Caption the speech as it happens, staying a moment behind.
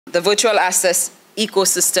The virtual assets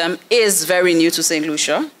ecosystem is very new to St.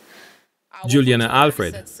 Lucia. Juliana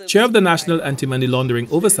Alfred, chair of the National Anti-Money Laundering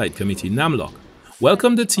Oversight Committee, NAMLOC,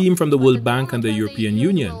 welcomed the team from the World Bank and the European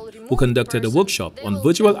Union who conducted a workshop on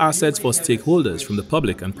virtual assets for stakeholders from the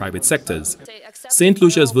public and private sectors. St.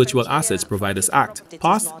 Lucia's Virtual Assets Providers Act,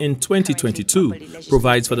 passed in 2022,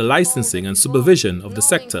 provides for the licensing and supervision of the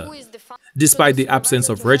sector. Despite the absence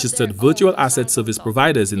of registered virtual asset service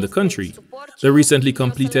providers in the country, the recently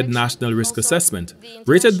completed National Risk Assessment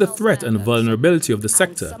rated the threat and vulnerability of the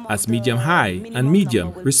sector as medium-high and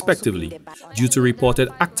medium, respectively, due to reported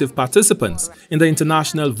active participants in the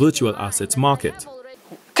international virtual assets market.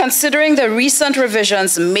 Considering the recent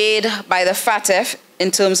revisions made by the FATF in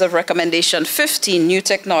terms of Recommendation 15 New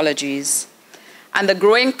Technologies and the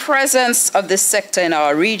growing presence of this sector in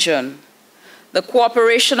our region, the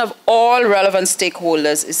cooperation of all relevant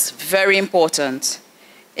stakeholders is very important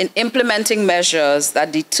in implementing measures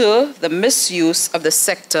that deter the misuse of the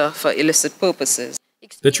sector for illicit purposes.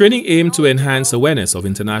 The training aimed to enhance awareness of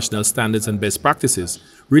international standards and best practices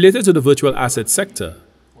related to the virtual asset sector.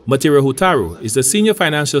 Matira Hutaru is the Senior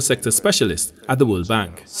Financial Sector Specialist at the World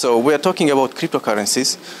Bank. So we are talking about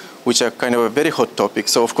cryptocurrencies, which are kind of a very hot topic.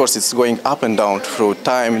 So of course it's going up and down through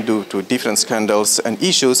time due to different scandals and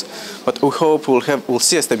issues, but we hope we'll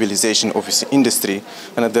see a stabilization of this industry,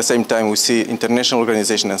 and at the same time we see international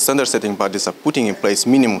organizations and standard setting bodies are putting in place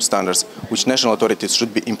minimum standards which national authorities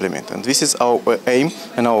should be implementing. And this is our aim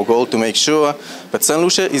and our goal, to make sure that St.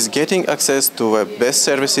 Lucia is getting access to best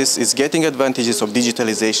services, is getting advantages of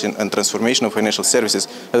digitalization and transformation of financial services,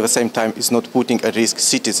 at the same time is not putting at risk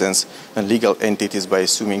citizens and legal entities by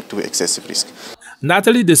assuming to excessive risk.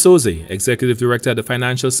 Natalie De Souza, Executive Director at the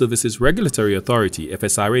Financial Services Regulatory Authority,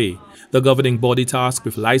 FSRA, the governing body tasked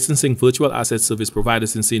with licensing virtual asset service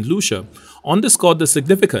providers in St. Lucia, underscored the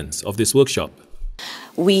significance of this workshop.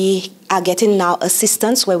 We are getting now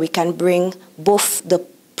assistance where we can bring both the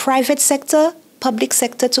private sector, public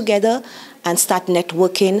sector together and start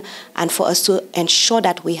networking, and for us to ensure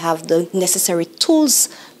that we have the necessary tools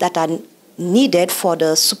that are needed for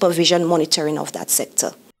the supervision monitoring of that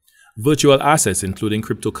sector. Virtual assets, including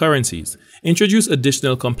cryptocurrencies, introduce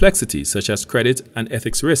additional complexities such as credit and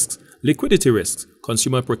ethics risks, liquidity risks,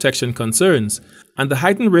 consumer protection concerns, and the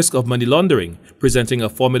heightened risk of money laundering, presenting a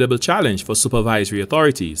formidable challenge for supervisory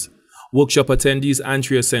authorities. Workshop attendees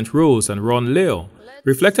Andrea St. Rose and Ron Leo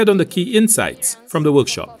reflected on the key insights from the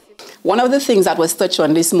workshop. One of the things that was touched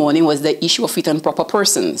on this morning was the issue of fit and proper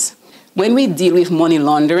persons. When we deal with money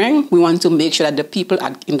laundering, we want to make sure that the people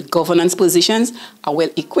in the governance positions are well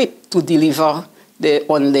equipped to deliver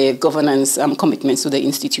on the governance commitments to the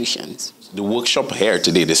institutions. The workshop here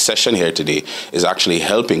today, the session here today, is actually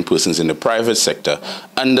helping persons in the private sector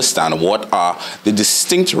understand what are the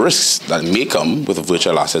distinct risks that may come with a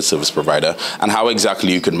virtual asset service provider and how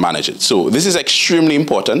exactly you can manage it. So this is extremely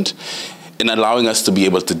important in allowing us to be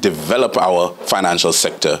able to develop our financial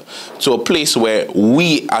sector to a place where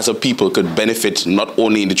we as a people could benefit not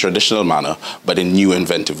only in the traditional manner, but in new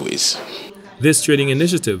inventive ways. This training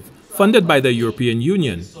initiative, funded by the European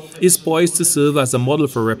Union, is poised to serve as a model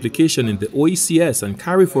for replication in the OECS and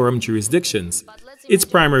CARIFORUM jurisdictions. Its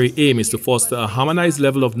primary aim is to foster a harmonized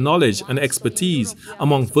level of knowledge and expertise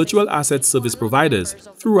among virtual asset service providers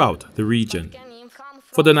throughout the region.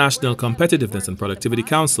 For the National Competitiveness and Productivity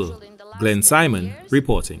Council, Glenn Simon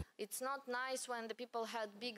reporting. It's not nice when the people had big